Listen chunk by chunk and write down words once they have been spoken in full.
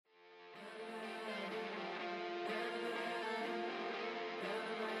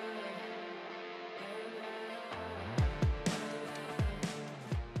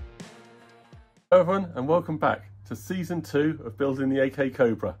Hello everyone and welcome back to season 2 of building the AK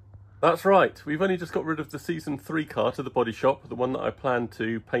Cobra. That's right, we've only just got rid of the season 3 car to the body shop, the one that I planned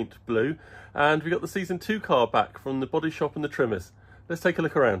to paint blue, and we got the season 2 car back from the body shop and the trimmers. Let's take a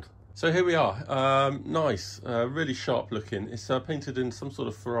look around. So here we are, nice, really sharp looking. It's painted in some sort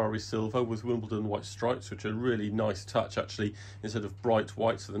of Ferrari silver with Wimbledon white stripes, which are a really nice touch actually, instead of bright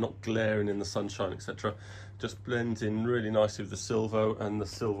white, so they're not glaring in the sunshine, etc. Just blends in really nicely with the silver and the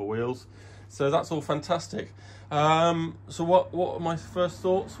silver wheels. So that's all fantastic. So what are my first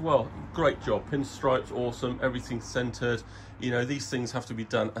thoughts? Well, great job, pinstripes, awesome, everything centered. You know, these things have to be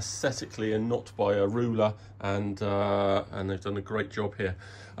done aesthetically and not by a ruler, and they've done a great job here.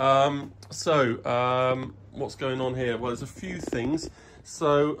 What's going on here? Well, there's a few things.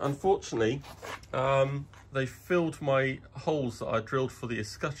 So unfortunately, they filled my holes that I drilled for the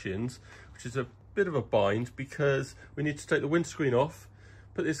escutcheons, which is a bit of a bind because we need to take the windscreen off,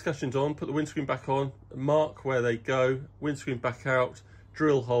 put the escutcheons on, put the windscreen back on, mark where they go, windscreen back out,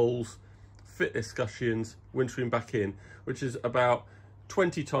 drill holes, fit escutcheons, windscreen back in, which is about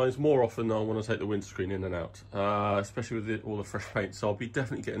 20 times more often than I want to take the windscreen in and out, especially with all the fresh paint. So I'll be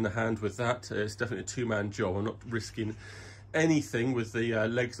definitely getting the hand with that. It's definitely a two-man job. I'm not risking anything with the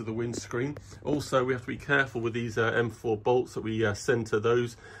legs of the windscreen. Also, we have to be careful with these M4 bolts that we center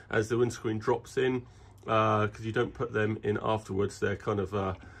those as the windscreen drops in, because you don't put them in afterwards. They're kind of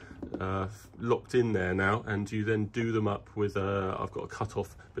locked in there now, and you then do them up with I've got a cut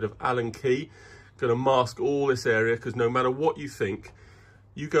off bit of Allen key. Going to mask all this area, because no matter what you think,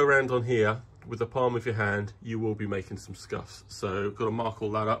 you go around on here with the palm of your hand, you will be making some scuffs. So got to mark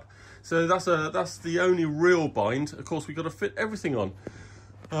all that up. So that's the only real bind. Of course, we've got to fit everything on,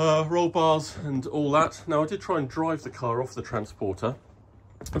 roll bars and all that. Now I did try and drive the car off the transporter.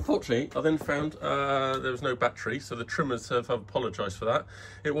 Unfortunately, I then found there was no battery, so the trimmers have apologised for that.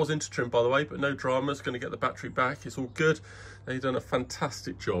 It was inter-trim, by the way, but no drama. It's going to get the battery back. It's all good. They've done a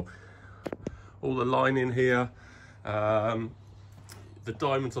fantastic job. All the line in here, the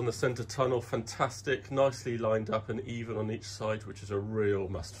diamonds on the centre tunnel, fantastic. Nicely lined up and even on each side, which is a real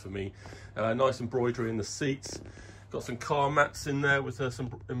must for me. Nice embroidery in the seats. Got some car mats in there with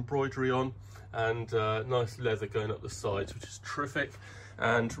some embroidery on, and nice leather going up the sides, which is terrific.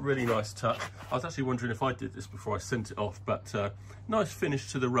 And really nice touch. I was actually wondering if I did this before I sent it off, but nice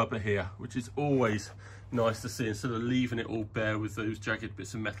finish to the rubber here, which is always nice to see, instead of leaving it all bare with those jagged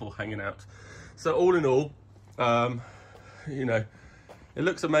bits of metal hanging out. So all in all, you know, it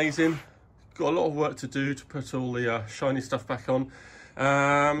looks amazing. Got a lot of work to do to put all the shiny stuff back on.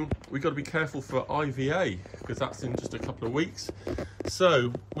 We've got to be careful for IVA, because that's in just a couple of weeks.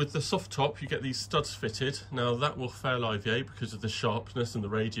 So with the soft top, you get these studs fitted. Now that will fail IVA because of the sharpness and the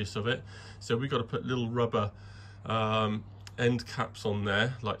radius of it. So we've got to put little rubber end caps on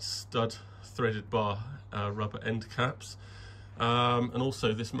there, like stud threaded bar rubber end caps. And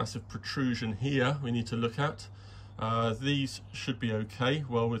also this massive protrusion here we need to look at. These should be okay,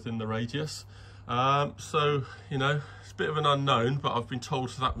 well within the radius. So, you know, it's a bit of an unknown, but I've been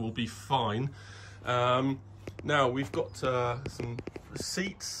told that will be fine. Now we've got some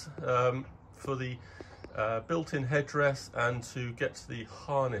seats for the built-in headrest, and to get the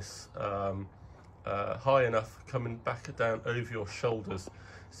harness high enough coming back down over your shoulders.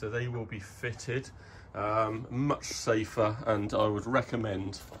 So they will be fitted, much safer, and I would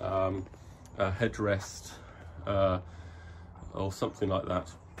recommend a headrest or something like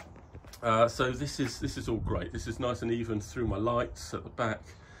that. So this is all great. This is nice and even through my lights at the back.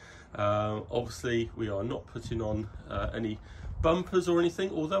 Obviously we are not putting on any bumpers or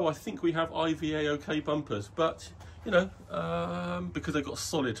anything, although I think we have IVA okay bumpers, but you know, because they've got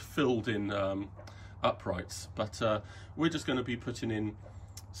solid filled in uprights. But we're just going to be putting in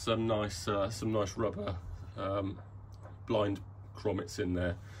some nice rubber blind grommets in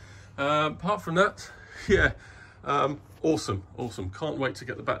there. Apart from that, yeah, awesome. Can't wait to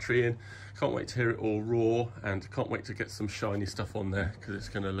get the battery in, can't wait to hear it all raw, and can't wait to get some shiny stuff on there, because it's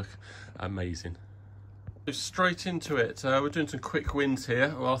going to look amazing. So straight into it, we're doing some quick wins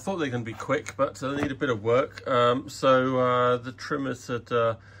here. Well, I thought they were going to be quick, but they need a bit of work. The trimmers had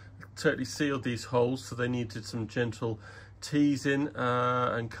totally sealed these holes, so they needed some gentle teasing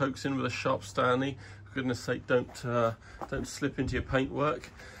and coaxing with a sharp Stanley. For goodness sake, don't slip into your paintwork.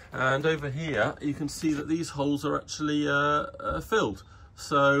 And over here you can see that these holes are actually filled,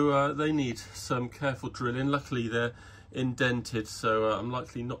 so they need some careful drilling. Luckily they're indented, so I'm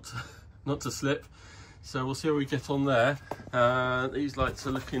likely not to slip. So we'll see how we get on there. These lights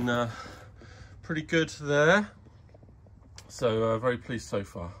are looking pretty good there, so very pleased so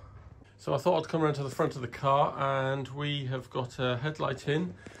far. So I thought I'd come around to the front of the car, and we have got a headlight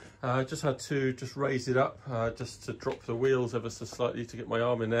in. Just had to raise it up just to drop the wheels ever so slightly to get my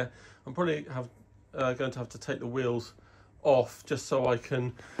arm in there. I'm probably going to have to take the wheels off just so I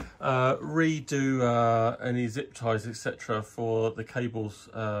can redo any zip ties, etc. for the cables,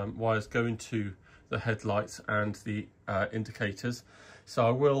 wires going to the headlights and the indicators. So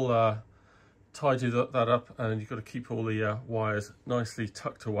I will tidy that up, and you've got to keep all the wires nicely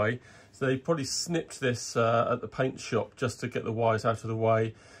tucked away. So they probably snipped this at the paint shop just to get the wires out of the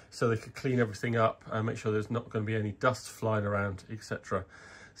way so they could clean everything up and make sure there's not going to be any dust flying around, etc.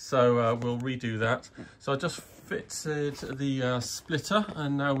 So we'll redo that. So I just fitted the splitter,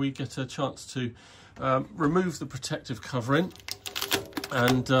 and now we get a chance to remove the protective covering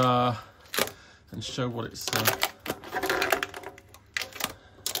and show what it's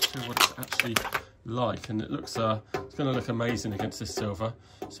actually like. And it looks it's going to look amazing against this silver.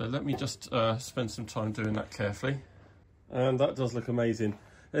 So let me just spend some time doing that carefully. And that does look amazing.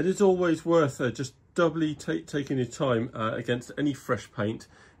 It is always worth just doubly taking your time against any fresh paint.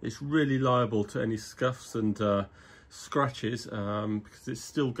 It's really liable to any scuffs and scratches because it's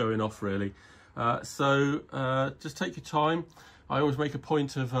still going off really. So just take your time. I always make a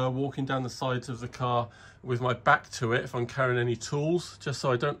point of walking down the sides of the car with my back to it if I'm carrying any tools, just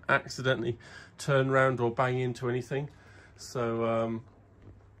so I don't accidentally turn around or bang into anything. So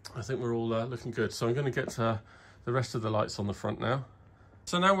I think we're all looking good. So I'm going to get the rest of the lights on the front now.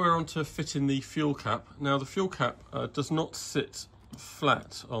 So now we're on to fitting the fuel cap. Now the fuel cap does not sit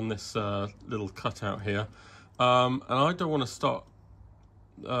flat on this little cutout here, and I don't want to start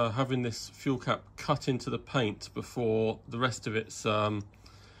having this fuel cap cut into the paint before the rest of it's done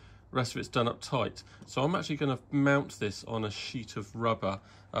up tight. So I'm actually going to mount this on a sheet of rubber.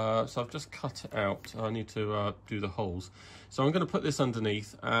 So I've just cut it out. I need to do the holes. So I'm going to put this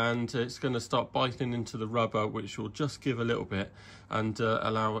underneath, and it's going to start biting into the rubber, which will just give a little bit and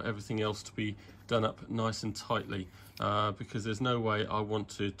allow everything else to be done up nice and tightly, because there's no way I want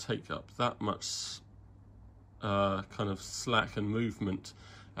to take up that much kind of slack and movement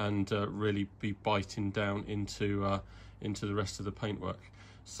and really be biting down into the rest of the paintwork.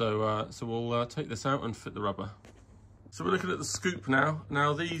 So we'll take this out and fit the rubber. So we're looking at the scoop now.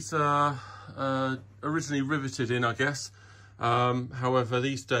 Now these are originally riveted in, I guess. However,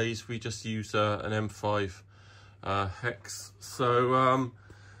 these days we just use an M5 hex. So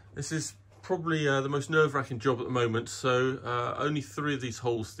this is probably the most nerve-wracking job at the moment. So only 3 of these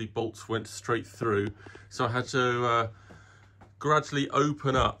holes, the bolts went straight through. So I had to gradually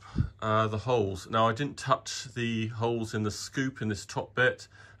open up the holes. Now I didn't touch the holes in the scoop in this top bit.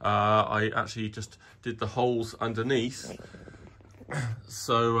 I actually just did the holes underneath,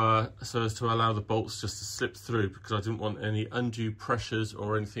 so as to allow the bolts just to slip through, because I didn't want any undue pressures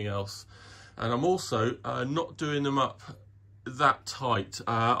or anything else. And I'm also not doing them up that tight.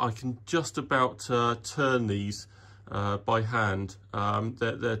 I can just about turn these by hand.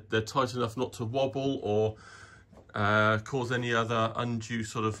 They're tight enough not to wobble or cause any other undue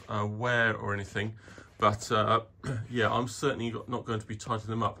sort of wear or anything. But yeah, I'm certainly not going to be tightening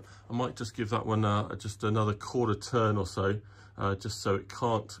them up. I might just give that one just another quarter turn or so, just so it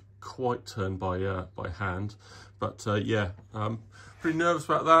can't quite turn by hand. But yeah, I'm pretty nervous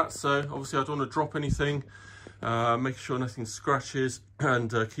about that. So obviously I don't want to drop anything, make sure nothing scratches,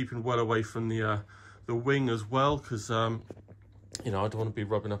 and keeping well away from the wing as well, because you know, I don't want to be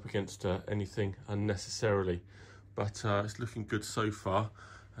rubbing up against anything unnecessarily. But it's looking good so far,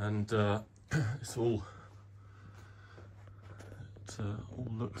 and it all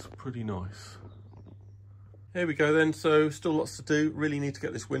looks pretty nice. Here we go then. So still lots to do. Really need to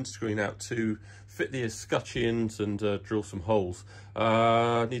get this windscreen out to fit the escutcheons and drill some holes.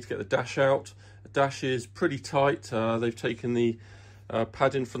 Need to get the dash out. The dash is pretty tight. They've taken the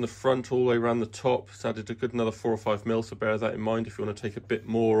padding from the front all the way around the top. It's added a good another 4 or 5 mil, so bear that in mind if you want to take a bit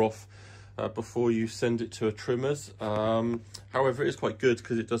more off before you send it to a trimmers. However, it is quite good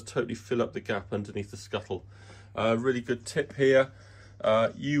because it does totally fill up the gap underneath the scuttle. Really good tip here,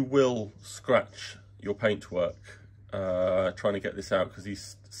 you will scratch your paintwork trying to get this out, because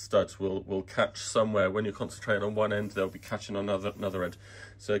these studs will catch somewhere. When you're concentrating on one end, they'll be catching on another end.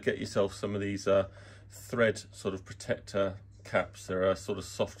 So get yourself some of these thread sort of protector caps. They're sort of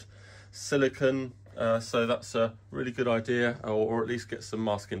soft silicone. So that's a really good idea, or at least get some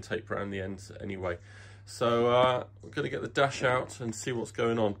masking tape around the ends anyway. So we're going to get the dash out and see what's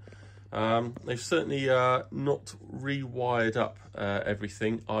going on. They've certainly not rewired up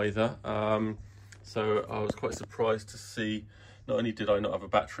everything either. So I was quite surprised to see, not only did I not have a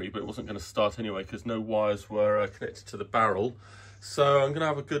battery, but it wasn't going to start anyway because no wires were connected to the barrel. So I'm going to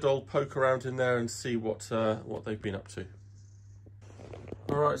have a good old poke around in there and see what they've been up to.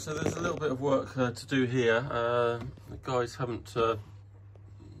 Alright, so there's a little bit of work to do here. The guys haven't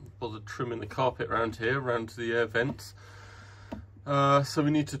bothered trimming the carpet around here, around the air vents. So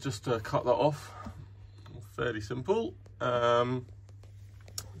we need to just cut that off. Fairly simple. The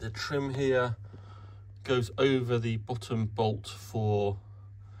trim here goes over the bottom bolt for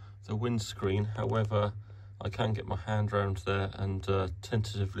the windscreen. However, I can get my hand around there and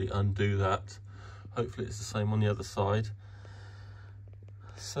tentatively undo that. Hopefully it's the same on the other side.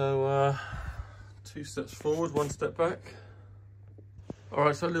 So 2 steps forward, 1 step back. All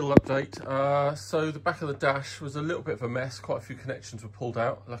right, so a little update. So the back of the dash was a little bit of a mess. Quite a few connections were pulled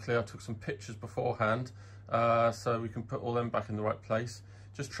out. Luckily I took some pictures beforehand, so we can put all them back in the right place.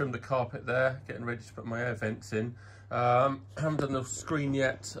 Just trimmed the carpet there, getting ready to put my air vents in. Haven't done the screen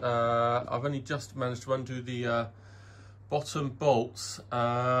yet. I've only just managed to undo the bottom bolts,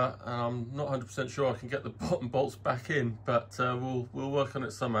 and I'm not 100% sure I can get the bottom bolts back in, but we'll work on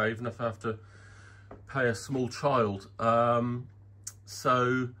it somehow, even if I have to pay a small child.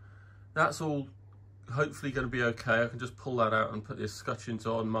 So that's all hopefully going to be okay. I can just pull that out and put the escutcheons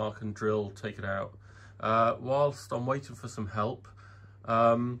on, mark and drill, take it out. Whilst I'm waiting for some help,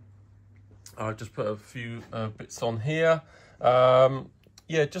 I've just put a few bits on here.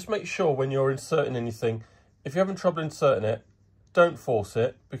 Yeah, just make sure when you're inserting anything, if you're having trouble inserting it, don't force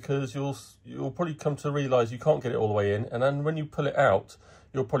it, because you'll probably come to realise you can't get it all the way in, and then when you pull it out,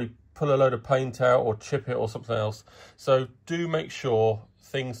 you'll probably pull a load of paint out or chip it or something else. So do make sure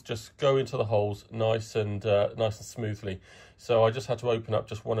things just go into the holes nice and smoothly. So I just had to open up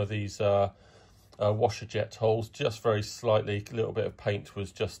just one of these washer jet holes, just very slightly. A little bit of paint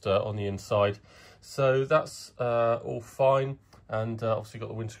was just on the inside. So that's all fine. And obviously got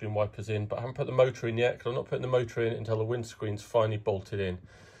the windscreen wipers in, but I haven't put the motor in yet, because I'm not putting the motor in until the windscreen's finally bolted in.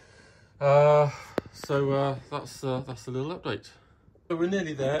 So that's a little update. So we're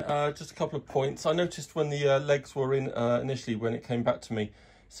nearly there. Just a couple of points. I noticed when the legs were in initially, when it came back to me, it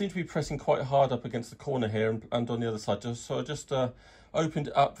seemed to be pressing quite hard up against the corner here and on the other side. So I just opened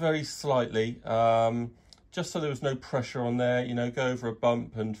it up very slightly, just so there was no pressure on there, you know, go over a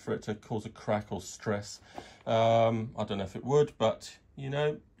bump and for it to cause a crack or stress. I don't know if it would, but, you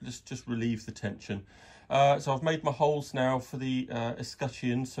know, just relieve the tension. So I've made my holes now for the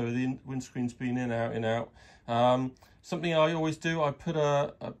escutcheons, so the windscreen's been in, out. Something I always do, I put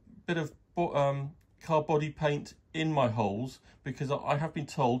a bit of car body paint in my holes, because I have been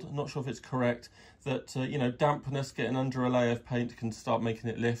told, I'm not sure if it's correct, that you know, dampness getting under a layer of paint can start making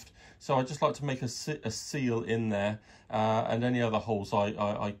it lift. So I just like to make a seal in there, and any other holes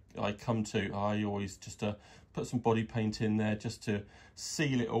I come to, I always just put some body paint in there just to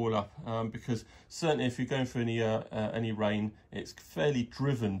seal it all up, because certainly if you're going through any rain, it's fairly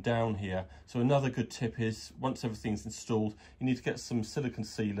driven down here. So another good tip is, once everything's installed, you need to get some silicone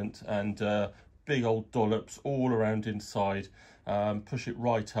sealant and big old dollops all around inside. Push it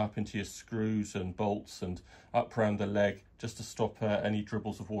right up into your screws and bolts and up around the leg, just to stop any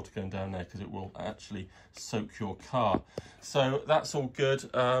dribbles of water going down there, because it will actually soak your car. So that's all good.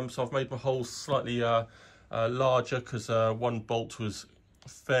 So I've made my holes slightly larger, because one bolt was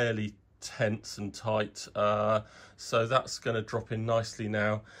fairly tense and tight, so that's going to drop in nicely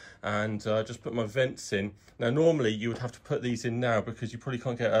now. And just put my vents in. Now normally you would have to put these in now, because you probably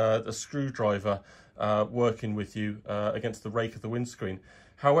can't get a screwdriver working with you against the rake of the windscreen.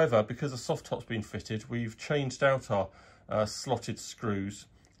 However, because the soft top's been fitted, we've changed out our slotted screws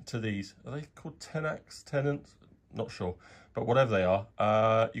to these. Are they called Tenax? Tenants? Not sure, but whatever they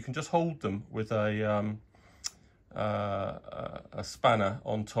are, you can just hold them with a spanner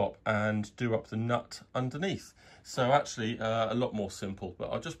on top and do up the nut underneath. So actually a lot more simple,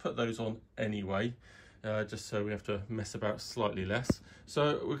 but I'll just put those on anyway, just so we have to mess about slightly less.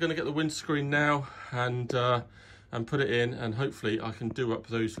 So we're going to get the windscreen now and put it in, and hopefully I can do up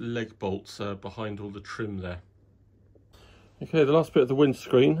those leg bolts behind all the trim there. Okay, the last bit of the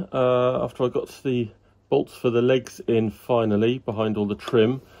windscreen, after I got the bolts for the legs in finally behind all the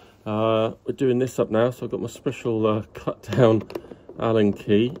trim, we're doing this up now. So I've got my special cut down Allen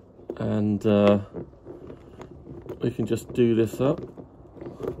key, and we can just do this up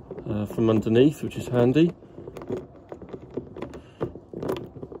from underneath, which is handy.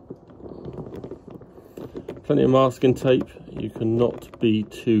 Plenty of masking tape. You cannot be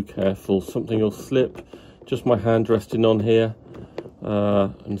too careful, something will slip. Just my hand resting on here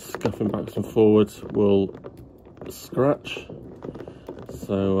and scuffing backwards and forwards will scratch.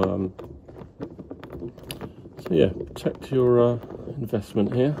 So yeah, protect your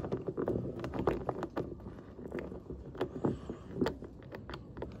investment here.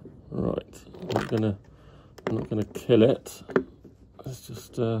 Right, I'm not gonna kill it. let's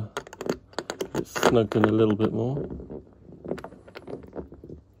just get snugged in a little bit more.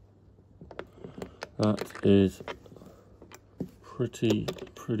 That is pretty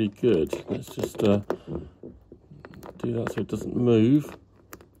good. Let's just do that so it doesn't move.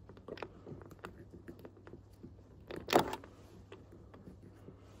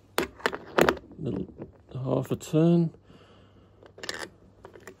 Little half a turn.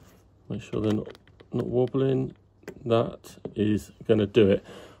 Make sure they're not wobbling. That is going to do it.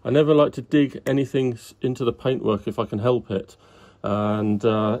 I never like to dig anything into the paintwork if I can help it, and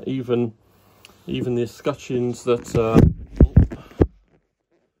even the escutcheons that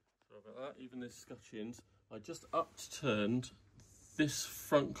even the escutcheons, I just upturned this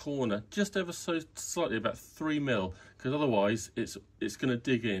front corner just ever so slightly, about 3 mil, because otherwise it's going to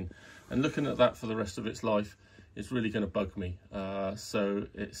dig in, and looking at that for the rest of its life is really going to bug me. So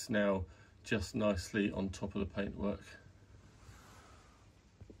it's now just nicely on top of the paintwork.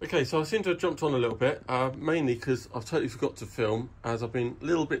 Okay, so I seem to have jumped on a little bit, mainly because I've totally forgot to film, as I've been a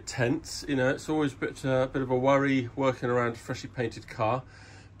little bit tense. You know, it's always a bit of a worry working around a freshly painted car.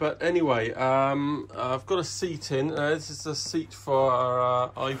 But anyway, I've got a seat in. This is a seat for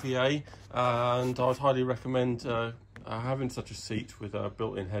IVA, and I'd highly recommend having such a seat with a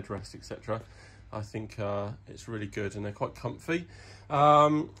built-in headrest, etc. I think it's really good, and they're quite comfy.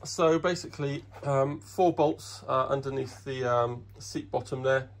 So basically, 4 bolts underneath the seat bottom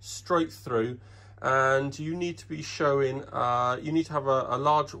there, straight through, and you need to be showing, you need to have a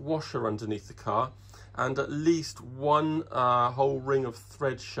large washer underneath the car, and at least 1 whole ring of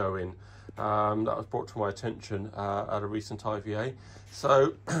thread showing. That was brought to my attention at a recent IVA.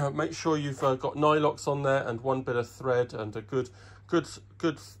 So make sure you've got nylocks on there and 1 bit of thread and a good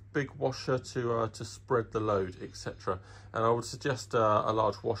big washer to spread the load, etc. And I would suggest a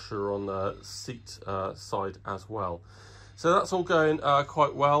large washer on the seat side as well. So that's all going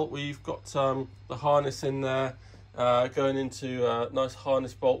quite well. We've got the harness in there, going into nice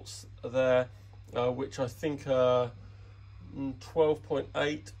harness bolts there, which I think are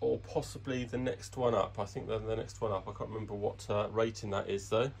 12.8 or possibly the next one up. I think they're the next one up. I can't remember what rating that is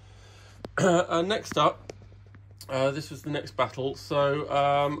though. Next up, this was the next battle. So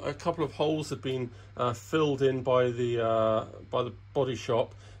a couple of holes had been filled in by the body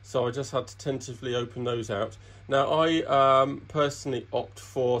shop, so I just had to tentatively open those out. Now I personally opt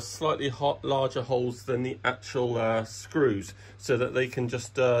for slightly larger holes than the actual screws, so that they can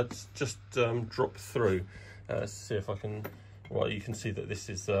just drop through. Let's see if I can. Well, you can see that this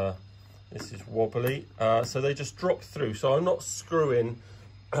is wobbly, so they just drop through. So I'm not screwing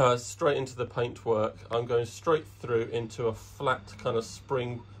straight into the paintwork. I'm going straight through into a flat kind of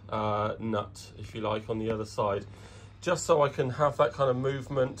spring nut, if you like, on the other side, just so I can have that kind of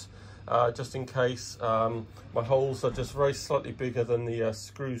movement, just in case. My holes are just very slightly bigger than the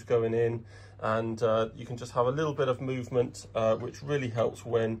screws going in, and you can just have a little bit of movement, which really helps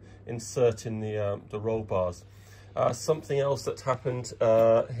when inserting the roll bars. Something else that happened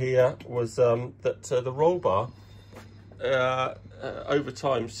here was that the roll bar over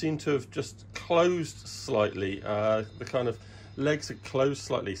time seemed to have just closed slightly. The kind of legs had closed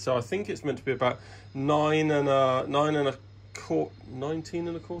slightly, so I think it's meant to be about 19 and a quarter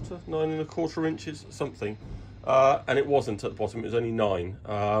inches, something, and it wasn't at the bottom. It was only 9.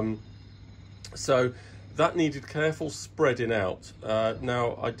 So that needed careful spreading out.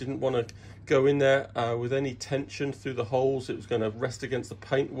 Now I didn't want to go in there with any tension through the holes. It was going to rest against the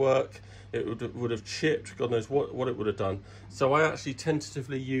paintwork. It would have chipped. God knows what it would have done. So I actually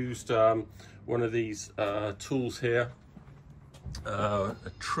tentatively used one of these tools here, a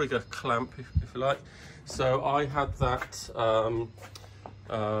trigger clamp, if you like. So I had that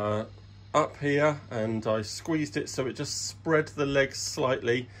up here, and I squeezed it so it just spread the legs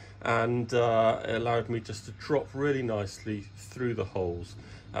slightly, and it allowed me just to drop really nicely through the holes.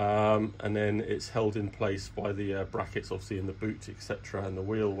 And then it's held in place by the brackets, obviously, in the boot, etc., and the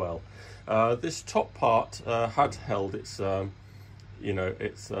wheel well. This top part had held its,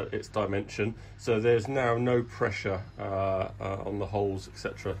 its dimension, so there's now no pressure on the holes,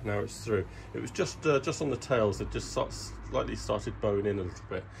 etc. Now it's through. It was just on the tails that just slightly started bowing in a little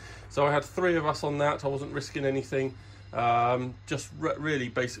bit. So I had 3 of us on that. I wasn't risking anything. Just really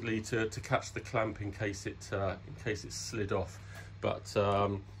basically to catch the clamp in case it slid off. But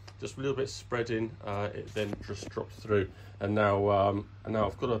just a little bit spreading, it then just dropped through, and now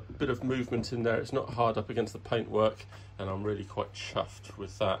I've got a bit of movement in there. It's not hard up against the paintwork, and I'm really quite chuffed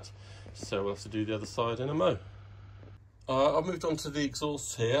with that. So we'll have to do the other side in a mo. I've moved on to the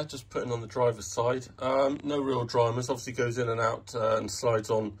exhaust here, just putting on the driver's side. No real dramas, obviously goes in and out and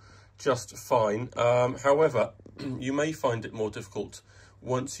slides on just fine. However, you may find it more difficult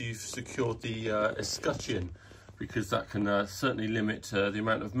once you've secured the escutcheon, because that can certainly limit the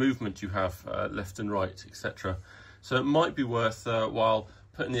amount of movement you have left and right, etc. So it might be worth while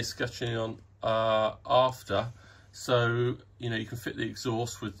putting the escutcheon on after, so you know you can fit the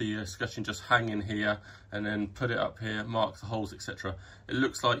exhaust with the escutcheon just hanging here, and then put it up here, mark the holes, etc. It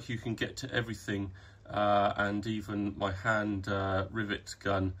looks like you can get to everything, and even my hand rivet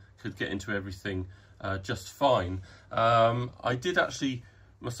gun could get into everything just fine. I did actually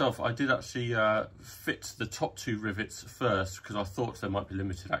fit the top two rivets first, because I thought there might be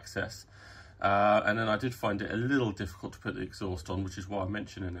limited access. And then I did find it a little difficult to put the exhaust on, which is why I'm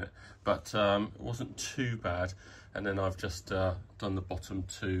mentioning it, but it wasn't too bad. And then I've just done the bottom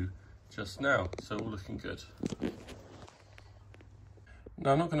two just now, so all looking good.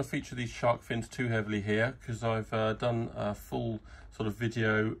 Now I'm not going to feature these shark fins too heavily here, because I've done a full sort of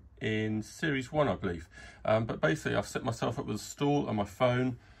video in series 1, I believe. But basically I've set myself up with a stool and my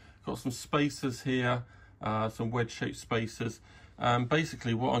phone, got some spacers here, some wedge-shaped spacers.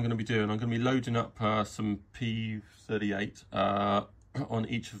 Basically what I'm going to be doing, I'm going to be loading up some P38 on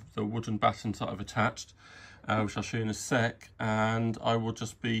each of the wooden battens that I've attached, which I'll show you in a sec, and I will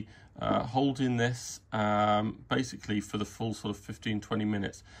just be holding this basically for the full sort of 15-20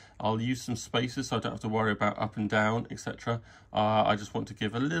 minutes. I'll use some spacers so I don't have to worry about up and down, etc. I just want to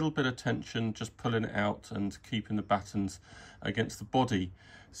give a little bit of tension, just pulling it out and keeping the battens against the body.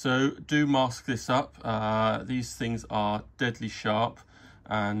 So do mask this up. These things are deadly sharp,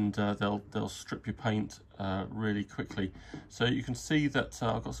 and they'll strip your paint really quickly. So you can see that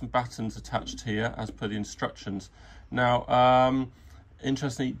I've got some battens attached here as per the instructions. Now,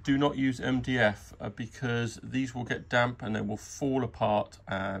 interestingly, do not use MDF because these will get damp and they will fall apart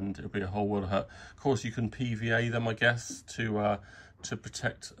and it'll be a whole world of hurt. Of course, you can PVA them, I guess, to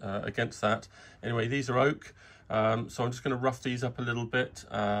protect against that. Anyway, these are oak. So I'm just going to rough these up a little bit.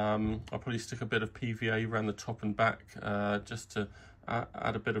 I'll probably stick a bit of PVA around the top and back just to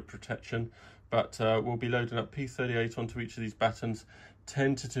add a bit of protection. But we'll be loading up P38 onto each of these battens,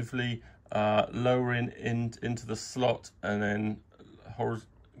 tentatively lowering into the slot, and then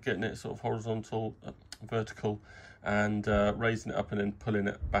getting it sort of horizontal, vertical, and raising it up and then pulling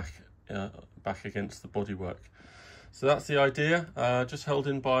it back against the bodywork. So that's the idea, just held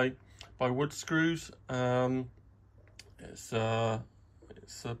in by wood screws. It's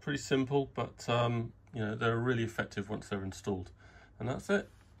pretty simple, but you know, they're really effective once they're installed, and that's it.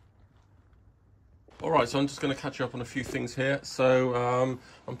 All right, so I'm just going to catch you up on a few things here. So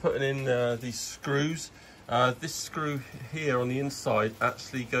I'm putting in these screws. This screw here on the inside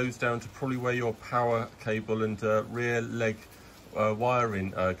actually goes down to probably where your power cable and rear leg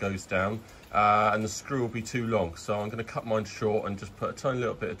wiring goes down, and the screw will be too long. So I'm going to cut mine short and just put a tiny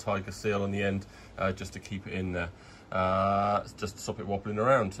little bit of tiger seal on the end just to keep it in there, just to stop it wobbling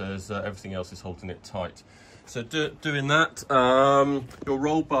around as everything else is holding it tight. So doing that, your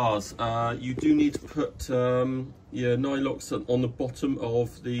roll bars, you do need to put your nylocks on the bottom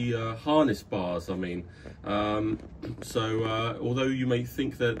of the harness bars, I mean. Although you may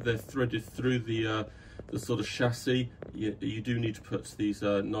think that they're threaded through the sort of chassis, you do need to put these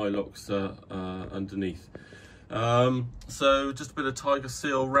nylocks underneath. So just a bit of tiger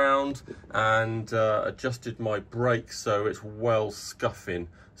seal round, and adjusted my brake so it's well scuffing,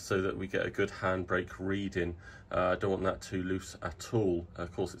 so that we get a good handbrake reading. I don't want that too loose at all.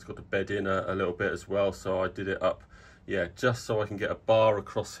 Of course, it's got to bed in a little bit as well, so I did it up, yeah, just so I can get a bar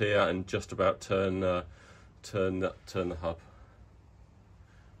across here and just about turn the hub.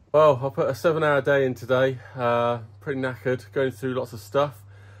 Well, I put a 7-hour day in today, pretty knackered, going through lots of stuff.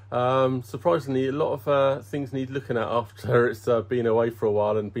 Surprisingly, a lot of things need looking at after it's been away for a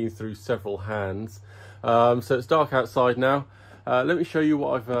while and been through several hands. So it's dark outside now. Let me show you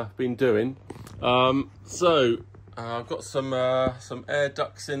what I've been doing. I've got some air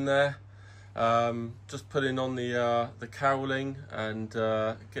ducts in there, just putting on the cowling and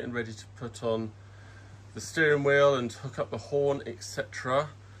getting ready to put on the steering wheel and hook up the horn, etc.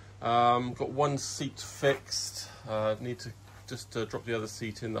 Got one seat fixed. Need to just drop the other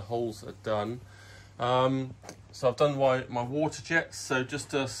seat in. The holes are done. So I've done my water jets, so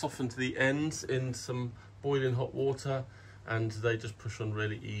just softened the ends in some boiling hot water, and they just push on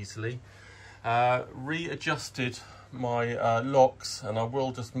really easily. Readjusted my locks, and I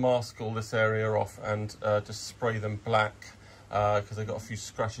will just mask all this area off and just spray them black because they got a few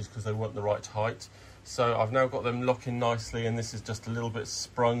scratches because they weren't the right height. So I've now got them locking nicely, and this is just a little bit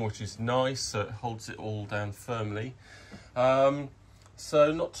sprung, which is nice, so it holds it all down firmly.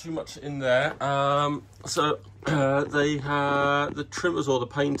 So not too much in there. The trimmers or the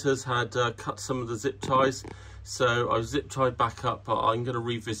painters had cut some of the zip ties, So I've zip tied back up, but I'm going to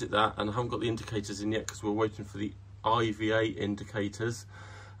revisit that, and I haven't got the indicators in yet because we're waiting for the IVA indicators.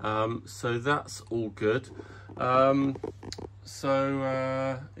 So that's all good.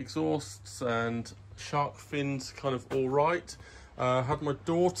 Exhausts and shark fins kind of all right. Had my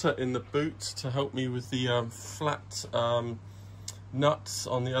daughter in the boot to help me with the flat nuts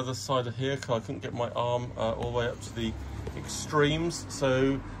on the other side of here, because I couldn't get my arm all the way up to the extremes.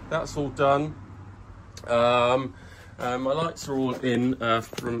 So that's all done. My lights are all in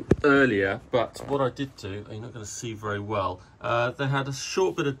from earlier, but what I did do, and you're not going to see very well, they had a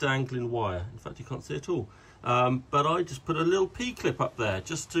short bit of dangling wire. In fact, you can't see it at all. But I just put a little P-clip up there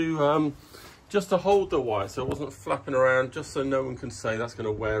just to hold the wire, so it wasn't flapping around, just so no one can say that's going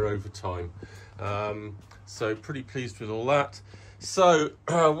to wear over time. So pretty pleased with all that. So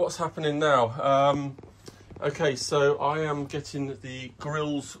what's happening now? Okay, so I am getting the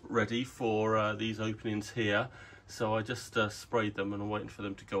grills ready for these openings here. So I just sprayed them and I'm waiting for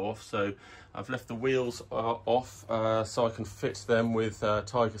them to go off. So I've left the wheels off so I can fit them with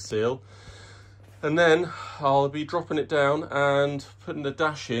Tiger Seal. And then I'll be dropping it down and putting the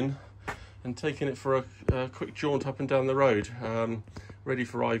dash in and taking it for a quick jaunt up and down the road, ready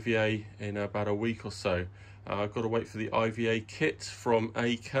for IVA in about a week or so. I've got to wait for the IVA kit from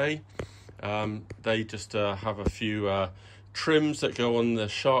AK. They just have a few trims that go on the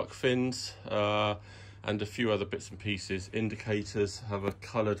shark fins and a few other bits and pieces. Indicators have a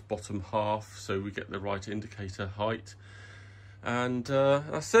coloured bottom half, so we get the right indicator height. And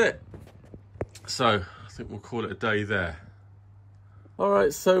that's it. So I think we'll call it a day there. All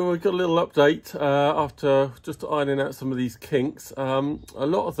right, so we've got a little update after just ironing out some of these kinks. A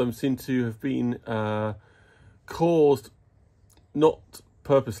lot of them seem to have been caused, not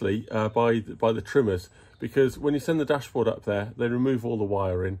purposely, by the trimmers, because when you send the dashboard up there, they remove all the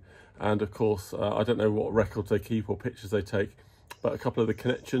wiring. And of course, I don't know what records they keep or pictures they take, but a couple of the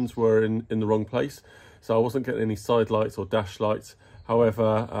connections were in the wrong place. So I wasn't getting any side lights or dash lights.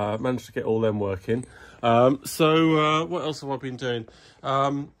 However, managed to get all them working. So what else have I been doing?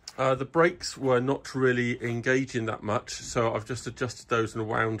 The brakes were not really engaging that much, so I've just adjusted those and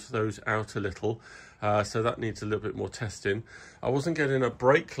wound those out a little. So that needs a little bit more testing. I wasn't getting a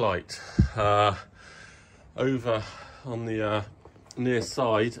brake light over on the near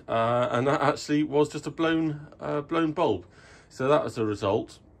side, and that actually was just a blown bulb. So that was the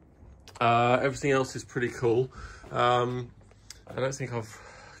result. Everything else is pretty cool. I don't think I've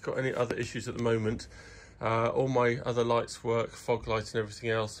got any other issues at the moment. All my other lights work, fog light and everything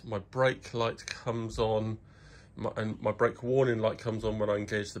else. My brake light comes on, and my brake warning light comes on when I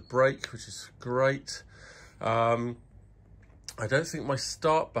engage the brake, which is great. I don't think my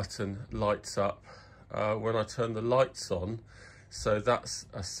start button lights up when I turn the lights on. So that's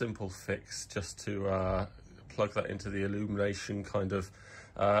a simple fix, just to plug that into the illumination kind of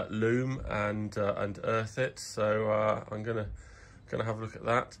loom and earth it. So I'm gonna have a look at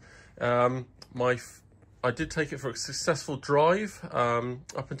that. I did take it for a successful drive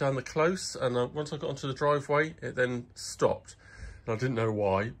up and down the close, and once I got onto the driveway, it then stopped, and I didn't know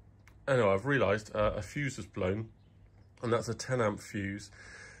why. Anyway, I've realised a fuse was blown, and that's a 10 amp fuse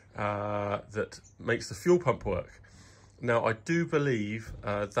that makes the fuel pump work. Now, I do believe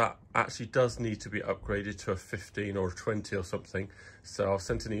that actually does need to be upgraded to a 15 or a 20 or something. So I've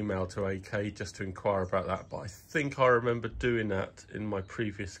sent an email to AK just to inquire about that. But I think I remember doing that in my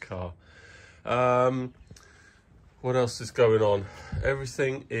previous car. What else is going on?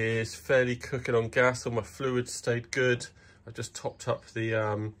 Everything is fairly cooking on gas. All my fluids stayed good. I just topped up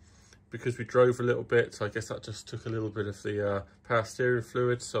the, because we drove a little bit, so I guess that just took a little bit of the power steering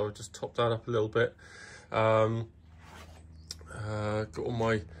fluid. So I just topped that up a little bit. Got all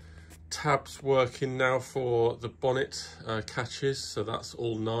my tabs working now for the bonnet catches, so that's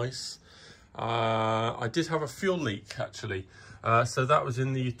all nice. I did have a fuel leak actually, so that was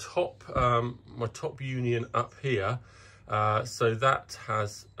in the top, my top union up here. So that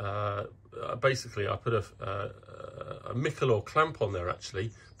has basically I put a mickle or clamp on there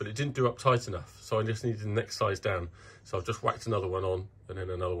actually, but it didn't do up tight enough, so I just needed the next size down. So I've just whacked another one on and then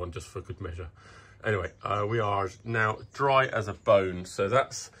another one just for good measure. Anyway, we are now dry as a bone, so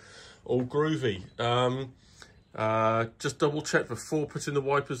that's all groovy. Just double check before putting the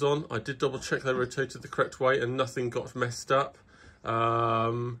wipers on. I did double check they rotated the correct way and nothing got messed up.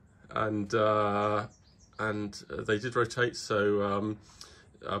 And they did rotate, so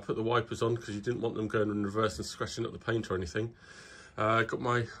I put the wipers on because you didn't want them going in reverse and scratching up the paint or anything. Got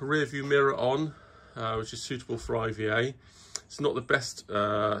my rear view mirror on, which is suitable for IVA. It's not the best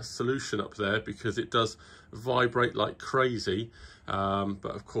solution up there because it does vibrate like crazy, but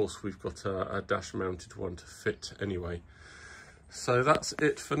of course we've got a dash mounted one to fit anyway. So that's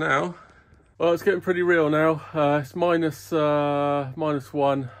it for now. Well, it's getting pretty real now. It's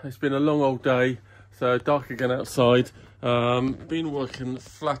 -1. It's been a long old day, so dark again outside. Been working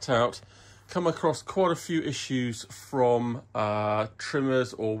flat out. Come across quite a few issues from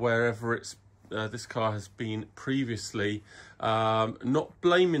trimmers or wherever it's this car has been previously. Not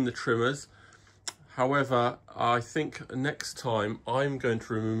blaming the trimmers. However, I think next time I'm going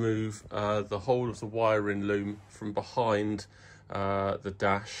to remove the whole of the wiring loom from behind the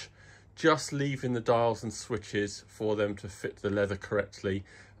dash, just leaving the dials and switches for them to fit the leather correctly,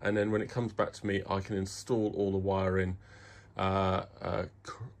 and then when it comes back to me I can install all the wiring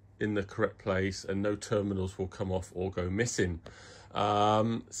in the correct place and no terminals will come off or go missing.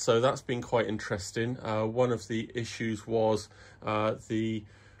 So that's been quite interesting. One of the issues was the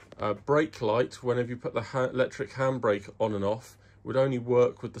brake light, whenever you put the electric handbrake on and off, would only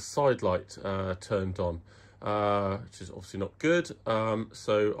work with the side light turned on, which is obviously not good.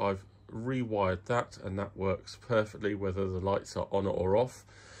 So I've rewired that and that works perfectly whether the lights are on or off.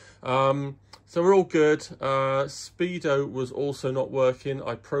 So we're all good. Speedo was also not working.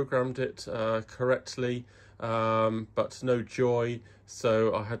 I programmed it correctly, but no joy.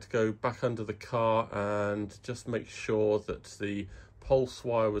 So I had to go back under the car and just make sure that the pulse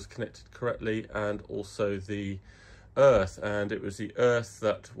wire was connected correctly and also the earth. And it was the earth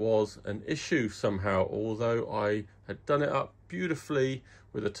that was an issue somehow, although I had done it up beautifully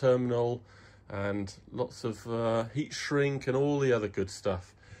with a terminal and lots of heat shrink and all the other good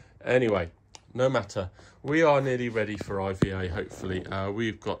stuff. Anyway, no matter, we are nearly ready for IVA, hopefully.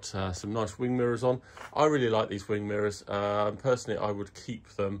 We've got some nice wing mirrors on. I really like these wing mirrors. Personally, I would keep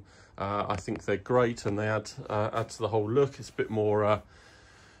them. I think they're great and they add to the whole look. It's a bit more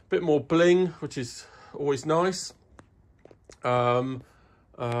bling, which is always nice. What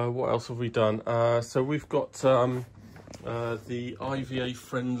else have we done? So we've got the IVA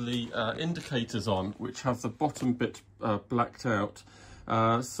friendly indicators on, which have the bottom bit blacked out.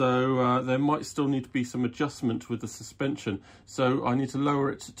 So there might still need to be some adjustment with the suspension. So I need to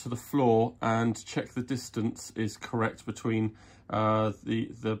lower it to the floor and check the distance is correct between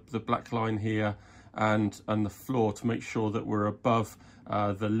the black line here and the floor to make sure that we're above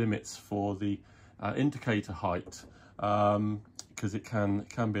the limits for the indicator height, because it can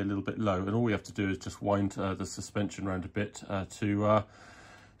be a little bit low, and all we have to do is just wind the suspension around a bit to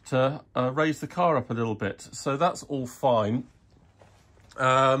raise the car up a little bit. So that's all fine.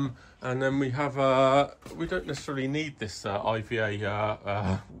 And then we have we don't necessarily need this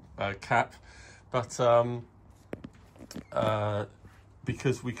IVA cap, but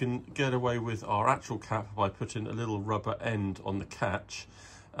because we can get away with our actual cap by putting a little rubber end on the catch,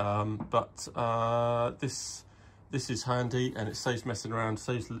 but this is handy and it saves messing around,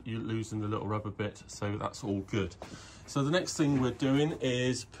 saves you losing the little rubber bit, so that's all good. So the next thing we're doing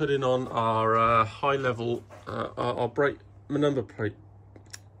is putting on our high level our brake number plate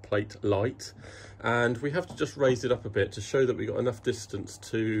light, and we have to just raise it up a bit to show that we got enough distance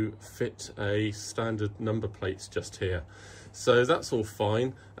to fit a standard number plates just here. So that's all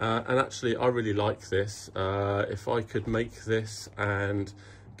fine, and actually I really like this. If I could make this and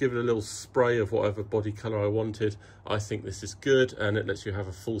give it a little spray of whatever body colour I wanted, I think this is good, and it lets you have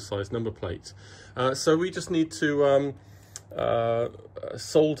a full-size number plate. So we just need to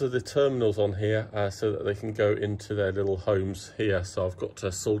solder the terminals on here so that they can go into their little homes here. So I've got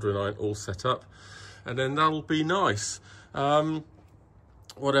a soldering iron all set up, and then that'll be nice.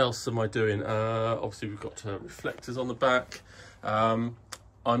 What else am I doing? Obviously we've got reflectors on the back. I'm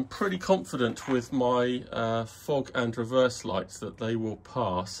pretty confident with my fog and reverse lights that they will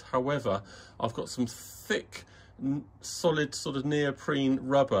pass. However, I've got some thick solid sort of neoprene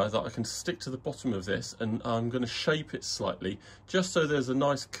rubber that I can stick to the bottom of this, and I'm going to shape it slightly just so there's a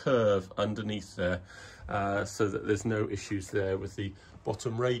nice curve underneath there, so that there's no issues there with the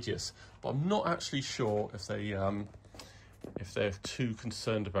bottom radius. But I'm not actually sure if they're too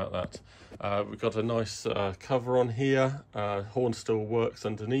concerned about that. We've got a nice cover on here. Horn still works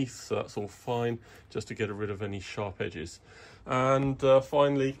underneath, so that's all fine, just to get rid of any sharp edges. And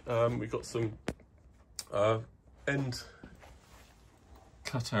finally, we've got some end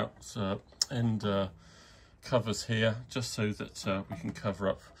cutouts, end covers here, just so that we can cover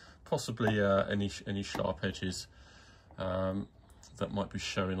up possibly any sharp edges that might be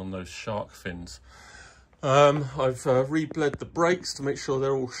showing on those shark fins. I've rebled the brakes to make sure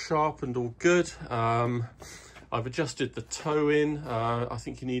they're all sharp and all good. I've adjusted the toe in. I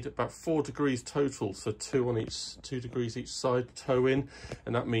think you need about 4 degrees total, so 2 degrees each side toe in,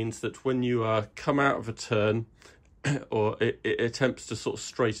 and that means that when you come out of a turn, or it attempts to sort of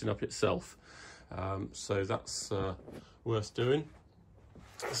straighten up itself. So that's worth doing.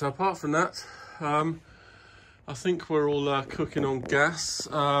 So apart from that, I think we're all cooking on gas.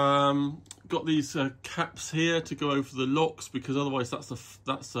 Got these caps here to go over the locks, because otherwise that's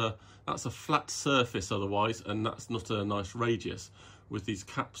a flat surface otherwise, and that's not a nice radius. With these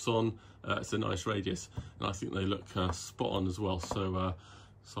caps on, it's a nice radius, and I think they look spot on as well. So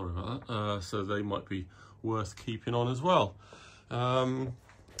sorry about that. So they might be worth keeping on as well.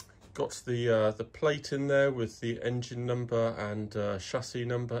 Got the plate in there with the engine number and chassis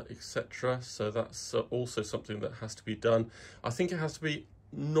number, etc. So that's also something that has to be done. I think it has to be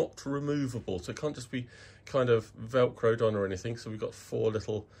not removable, so it can't just be kind of velcroed on or anything. So we've got 4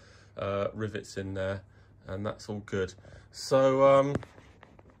 little rivets in there, and that's all good. So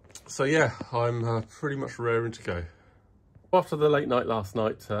so yeah, I'm pretty much raring to go. After the late night last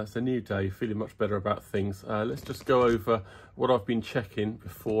night, it's a new day, feeling much better about things. Let's just go over what I've been checking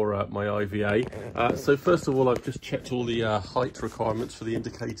before my IVA. So first of all, I've just checked all the height requirements for the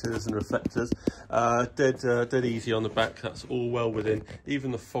indicators and reflectors. Dead easy on the back, that's all well within,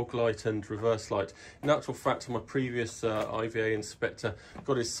 even the fog light and reverse light. In actual fact, my previous IVA inspector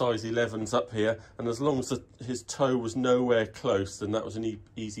got his size 11s up here, and as long as his toe was nowhere close, then that was an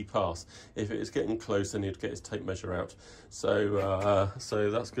easy pass. If it was getting close, then he'd get his tape measure out. So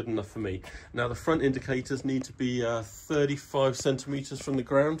that's good enough for me. Now the front indicators need to be 35 centimeters from the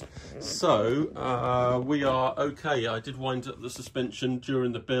ground. So we are okay. I did wind up the suspension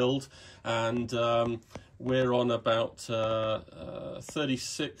during the build, and we're on about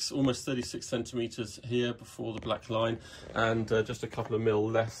 36, almost 36 centimeters here before the black line, and just a couple of mil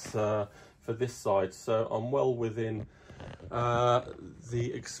less for this side. So I'm well within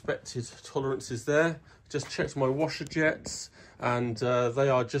the expected tolerances there. Just checked my washer jets, and they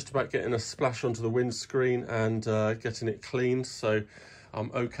are just about getting a splash onto the windscreen and getting it cleaned, so I'm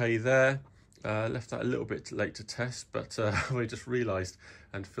okay there. Left that a little bit late to test, but we just realised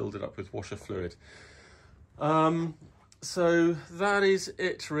and filled it up with washer fluid. So that is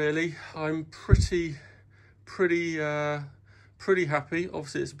it really. I'm pretty happy.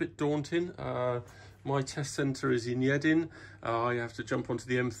 Obviously it's a bit daunting. My test centre is in Yedin. I have to jump onto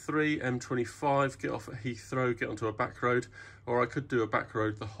the M3, M25, get off at Heathrow, get onto a back road, or I could do a back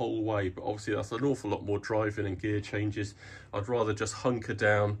road the whole way, but obviously that's an awful lot more driving and gear changes. I'd rather just hunker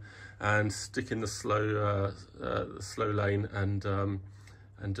down and stick in the slow lane and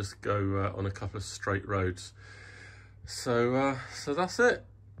just go on a couple of straight roads. So that's it.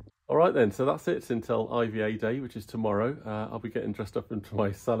 All right then, so that's it until IVA day, which is tomorrow. I'll be getting dressed up into my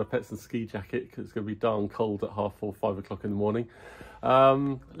salopettes and ski jacket because it's going to be darn cold at 4:30, 5 o'clock in the morning. A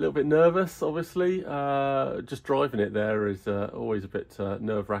little bit nervous, obviously. Just driving it there is always a bit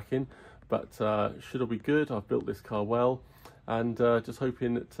nerve-wracking, but should all be good. I've built this car well, and just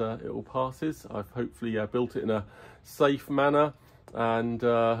hoping that it all passes. I've hopefully built it in a safe manner, and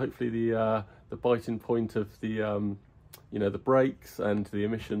hopefully the biting point of the you know, the brakes and the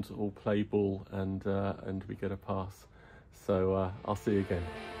emissions all play ball, and we get a pass. So I'll see you again.